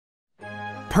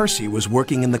Percy was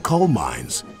working in the coal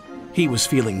mines. He was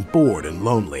feeling bored and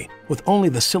lonely, with only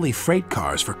the silly freight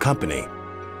cars for company.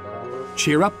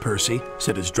 "Cheer up, Percy,"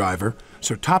 said his driver.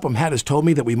 "Sir Topham Hatt has told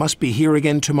me that we must be here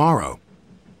again tomorrow."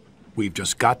 "We've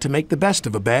just got to make the best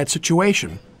of a bad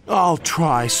situation." "I'll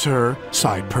try, sir,"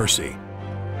 sighed Percy.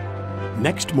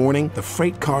 Next morning, the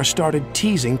freight car started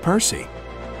teasing Percy.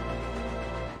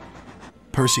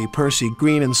 "Percy, Percy,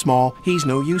 green and small, he's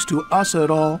no use to us at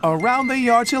all. Around the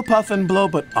yards he'll puff and blow,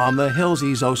 but on the hills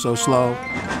he's oh so slow."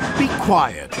 "Be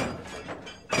quiet."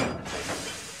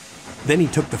 Then he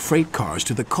took the freight cars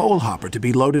to the coal hopper to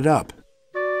be loaded up.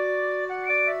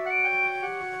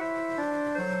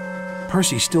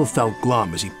 Percy still felt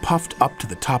glum as he puffed up to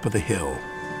the top of the hill.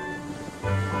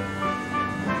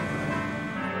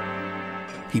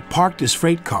 He parked his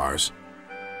freight cars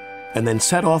and then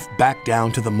set off back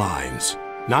down to the mines.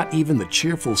 Not even the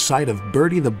cheerful sight of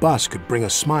Bertie the bus could bring a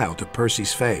smile to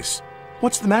Percy's face.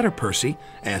 "What's the matter, Percy?"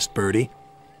 asked Bertie.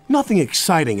 "Nothing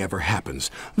exciting ever happens.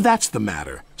 That's the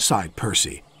matter," sighed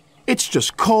Percy. "It's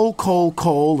just coal, coal,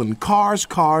 coal, and cars,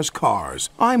 cars, cars.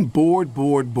 I'm bored,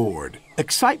 bored, bored."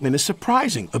 "Excitement is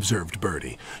surprising," observed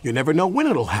Bertie. "You never know when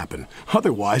it'll happen.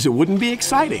 Otherwise, it wouldn't be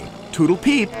exciting. Toodle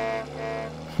peep."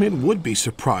 "It would be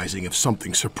surprising if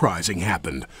something surprising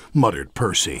happened," muttered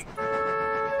Percy.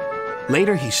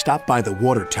 Later, he stopped by the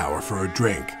water tower for a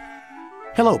drink.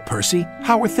 "Hello, Percy.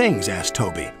 How are things?" asked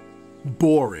Toby.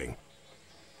 "Boring."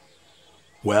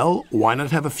 "Well, why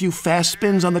not have a few fast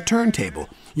spins on the turntable?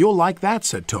 You'll like that,"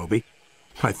 said Toby.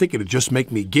 "I think it'd just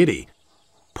make me giddy."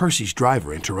 Percy's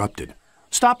driver interrupted.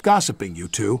 "Stop gossiping, you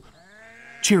two.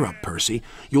 Cheer up, Percy.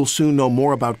 You'll soon know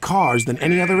more about cars than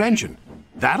any other engine."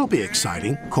 "That'll be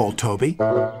exciting," called Toby.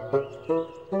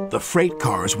 The freight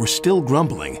cars were still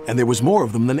grumbling, and there was more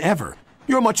of them than ever.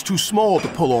 "You're much too small to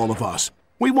pull all of us.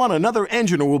 We want another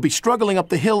engine or we'll be struggling up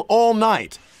the hill all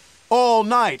night." "All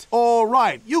night, all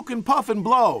right. You can puff and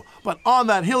blow, but on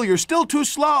that hill you're still too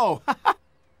slow."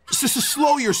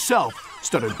 "Slow yourself,"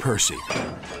 stuttered Percy.